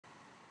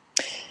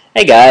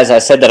Hey guys, I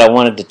said that I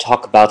wanted to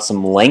talk about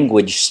some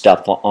language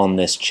stuff on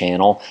this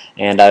channel,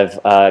 and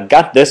I've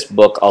got this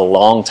book a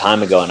long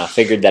time ago, and I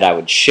figured that I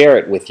would share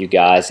it with you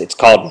guys. It's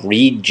called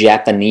Read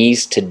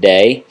Japanese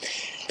Today,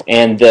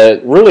 and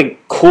the really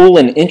cool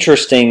and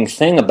interesting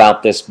thing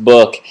about this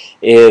book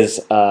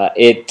is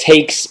it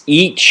takes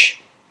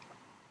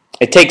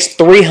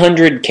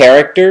 300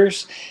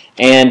 characters,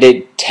 and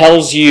it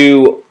tells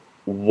you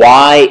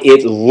why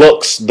it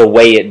looks the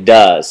way it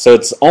does. So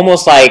it's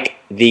almost like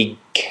the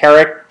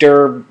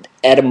character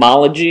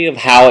etymology of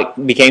how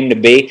it became to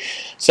be.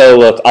 So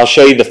look, I'll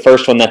show you the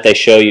first one that they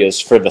show you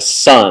is for the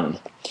sun,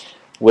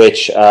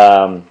 which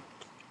ancient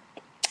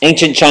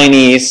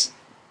Chinese,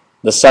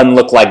 the sun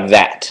looked like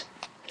that.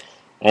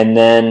 And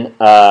then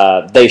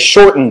they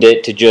shortened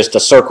it to just a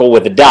circle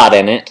with a dot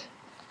in it.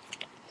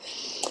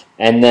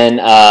 And then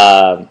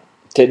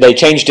they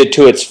changed it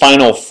to its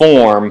final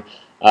form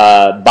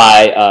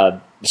by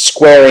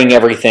squaring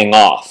everything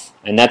off.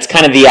 And that's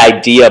kind of the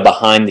idea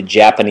behind the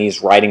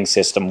Japanese writing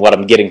system. What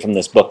I'm getting from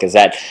this book is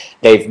that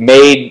they've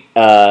made,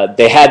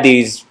 they had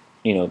these,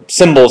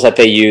 symbols that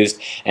they used,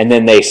 and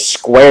then they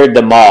squared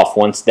them off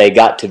once they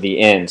got to the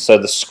end. So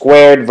the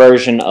squared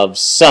version of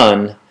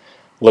sun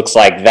looks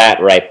like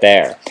that right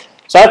there.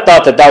 So I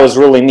thought that was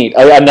really neat.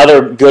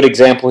 Another good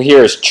example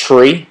here is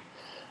tree.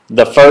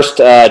 The first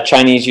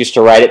Chinese used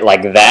to write it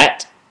like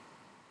that,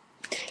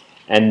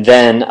 and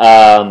then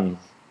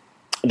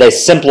they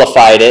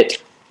simplified it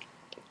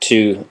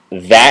to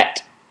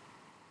that,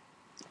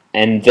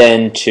 and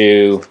then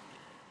to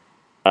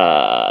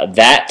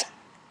that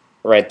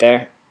right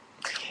there,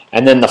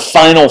 and then the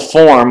final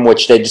form,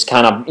 which they just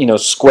kind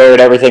of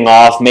squared everything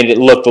off, made it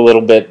look a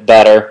little bit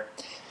better,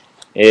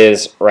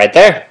 is right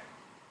there.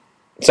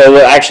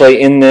 So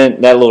actually in that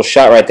little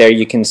shot right there,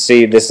 you can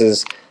see this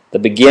is the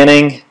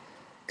beginning,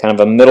 kind of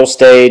a middle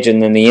stage,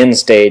 and then the end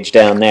stage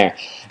down there.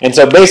 And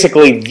so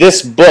basically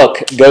this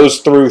book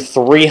goes through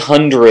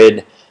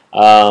 300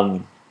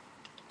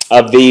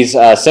 of these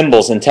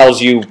symbols and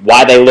tells you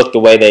why they look the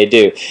way they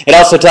do. It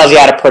also tells you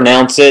how to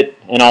pronounce it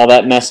and all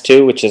that mess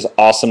too, which is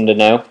awesome to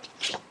know.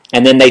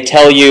 And then they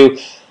tell you,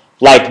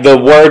 like, the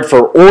word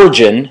for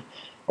origin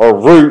or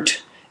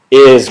root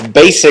is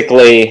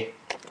basically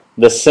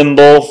the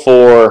symbol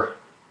for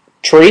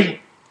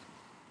tree.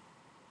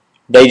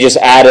 They just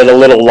added a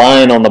little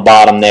line on the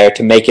bottom there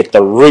to make it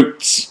the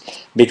roots,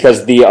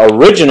 because the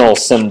original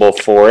symbol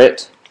for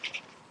it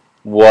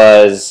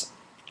was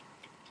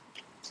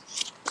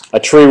a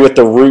tree with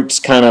the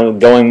roots kind of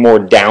going more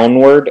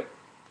downward,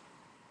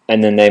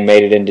 and then they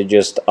made it into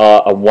just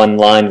a one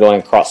line going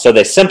across. So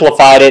they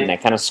simplified it and they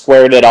kind of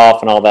squared it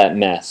off and all that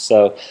mess.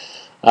 So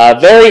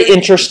very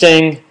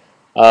interesting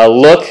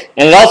look.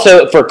 And it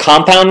also, for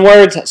compound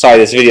words, sorry,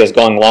 this video is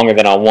going longer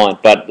than I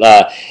want, but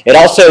it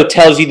also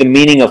tells you the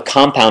meaning of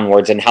compound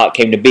words and how it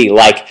came to be.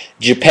 Like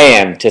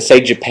Japan, to say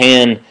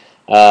Japan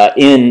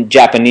in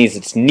Japanese,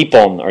 it's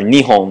nippon or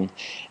nihon,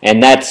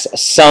 and that's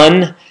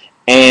sun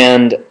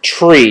and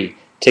tree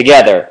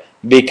together,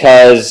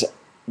 because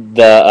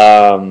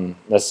the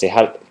let's see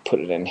how to put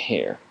it in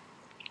here.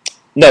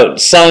 No,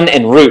 sun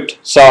and root,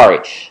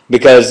 sorry,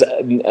 because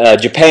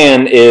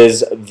Japan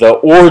is the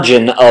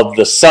origin of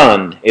the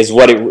sun, is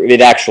what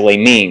it actually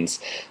means.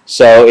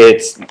 So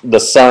it's the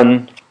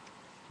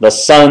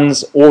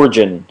sun's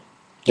origin.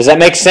 Does that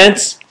make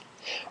sense?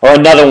 Or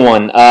another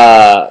one,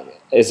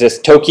 is this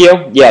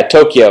Tokyo? Yeah,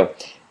 Tokyo.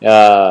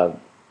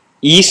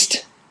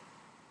 East.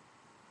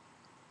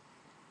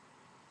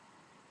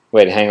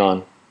 Wait, hang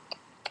on.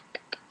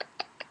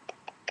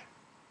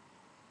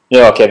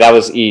 No, okay, that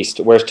was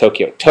east. Where's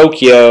Tokyo?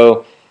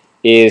 Tokyo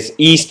is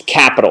east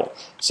capital.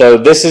 So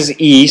this is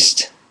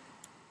east,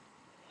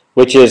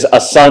 which is a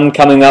sun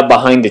coming up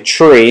behind a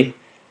tree,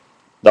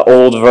 the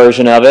old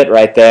version of it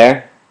right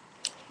there.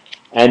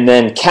 And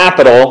then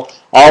capital,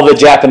 all the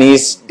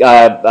Japanese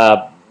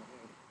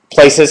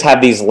places have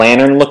these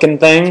lantern-looking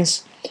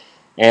things,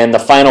 and the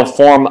final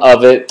form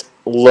of it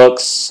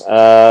looks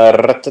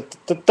like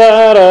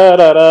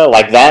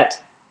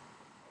that.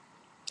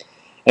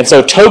 And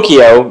so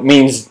Tokyo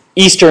means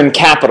eastern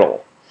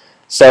capital.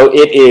 So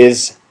it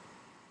is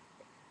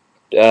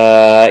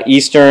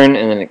eastern,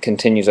 and then it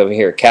continues over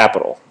here,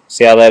 capital.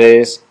 See how that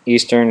is?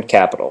 Eastern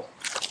capital.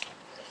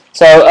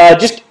 So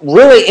just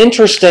really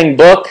interesting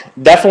book.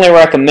 Definitely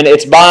recommend it.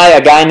 It's by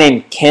a guy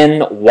named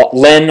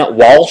Len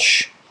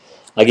Walsh.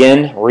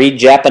 Again, Read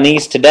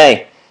Japanese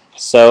Today.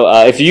 So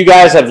if you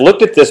guys have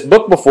looked at this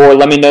book before,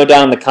 let me know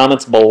down in the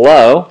comments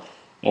below,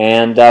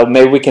 and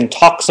maybe we can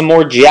talk some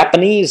more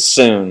Japanese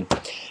soon.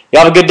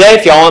 Y'all have a good day.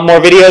 If y'all want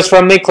more videos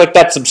from me, click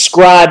that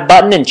subscribe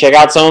button and check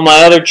out some of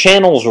my other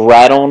channels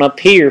right on up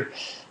here.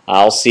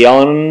 I'll see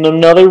y'all in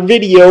another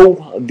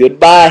video.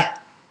 Goodbye.